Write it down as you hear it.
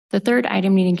The third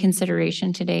item needing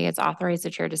consideration today is authorize the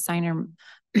chair to sign a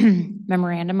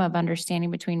memorandum of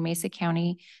understanding between Mesa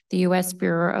County, the U.S.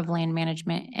 Bureau of Land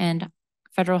Management, and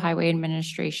Federal Highway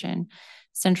Administration,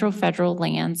 Central Federal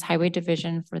Lands Highway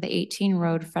Division for the 18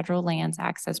 Road Federal Lands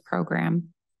Access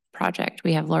Program project.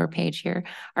 We have Laura Page here,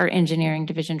 our Engineering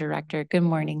Division Director. Good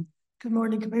morning. Good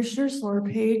morning, Commissioners. Laura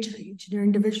Page, the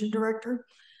Engineering Division Director.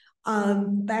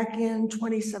 Back in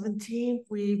 2017,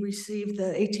 we received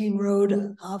the 18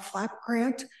 Road FLAP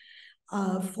grant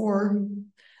for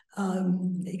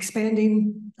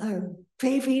expanding,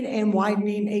 paving and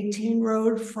widening 18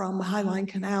 Road from Highline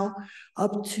Canal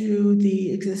up to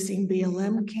the existing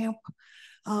BLM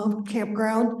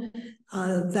campground.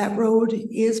 That road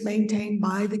is maintained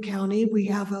by the county. We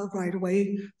have a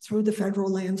right-of-way through the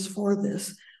federal lands for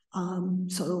this.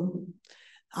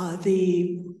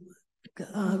 The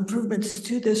improvements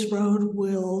to this road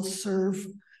will serve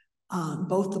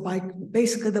both the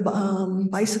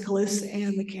bicyclists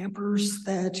and the campers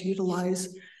that utilize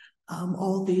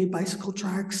all the bicycle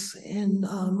tracks and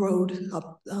road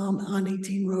up on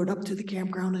 18 Road up to the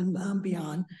campground and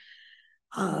beyond.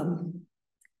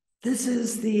 This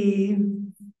is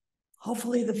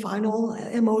hopefully the final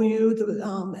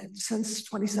MOU since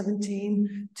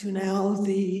 2017 to now.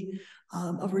 The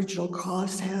original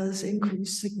cost has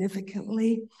increased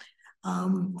significantly.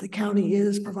 The county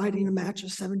is providing a match of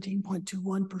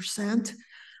 17.21%,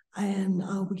 and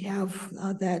we have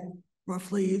that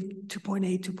roughly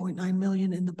 2.9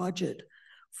 million in the budget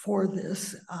for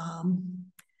this.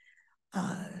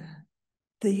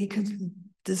 The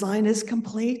design is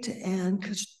complete, and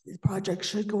the project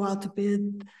should go out to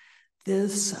bid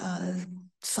this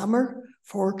summer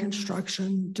for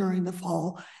construction during the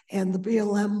fall. And the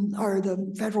BLM, or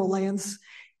the federal lands,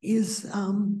 is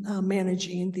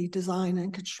managing the design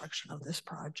and construction of this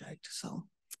project. So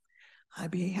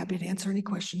I'd be happy to answer any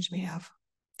questions you may have.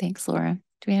 Thanks, Laura.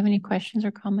 Do we have any questions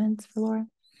or comments for Laura?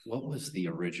 What was the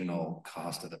original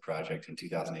cost of the project in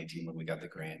 2018 when we got the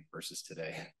grant versus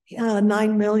today?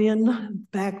 9 million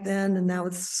back then, and now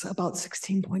it's about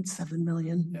 16.7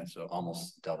 million. Yeah, so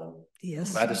almost double.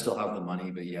 Yes. Glad to still have the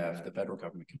money, but yeah, if the federal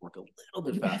government can work a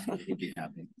little bit faster, we'd be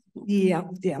happy. Yeah,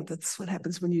 that's what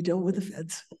happens when you deal with the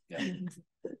feds. Yeah.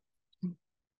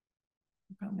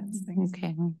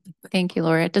 Okay, thank you,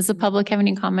 Laura. Does the public have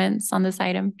any comments on this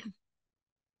item?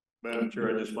 Madam Chair,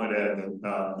 I just might add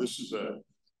that this is a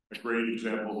great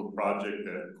example of a project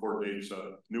that coordinates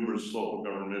numerous local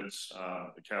governments.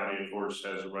 The county, of course,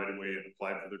 has a right-of-way and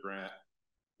applied for the grant.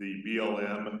 The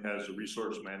BLM has a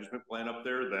resource management plan up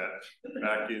there that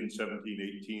back in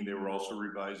 17-18, they were also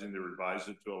revising. They revised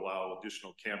it to allow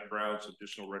additional campgrounds,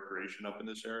 additional recreation up in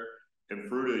this area. And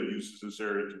Fruita uses this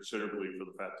area considerably for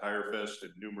the Fat Tire Fest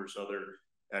and numerous other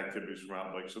activities for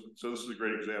mountain bikes. So this is a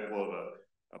great example of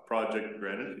a project,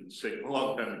 granted, it's taken a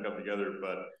long time to come together,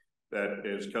 but that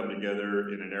has come together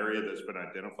in an area that's been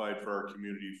identified for our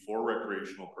community for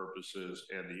recreational purposes,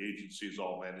 and the agencies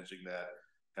all managing that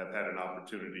have had an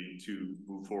opportunity to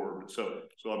move forward. So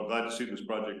I'm glad to see this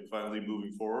project finally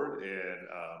moving forward, and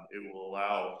it will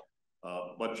allow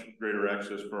much greater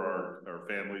access for our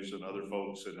families and other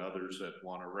folks and others that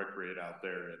want to recreate out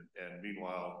there. And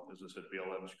meanwhile, as I said,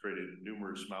 BLM has created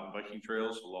numerous mountain biking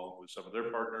trails along with some of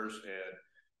their partners, and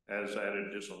has added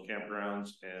additional campgrounds,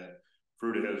 and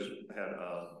Fruita has had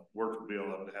worked with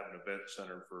BLM to have an event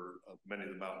center for many of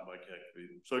the mountain bike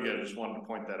activities. So again, I just wanted to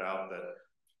point that out, that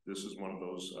this is one of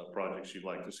those projects you'd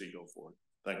like to see go forward.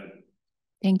 Thank you.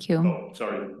 Thank you. Oh,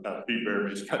 sorry, Pete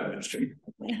Bear's County Administrator.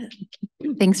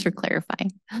 Thanks for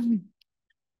clarifying.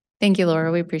 Thank you,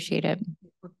 Laura. We appreciate it.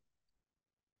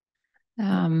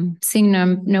 Seeing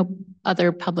no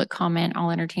other public comment,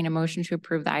 I'll entertain a motion to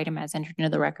approve the item as entered into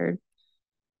the record.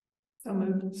 So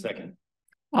moved. Second.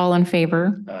 All in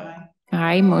favor? Aye.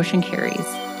 Aye, motion carries.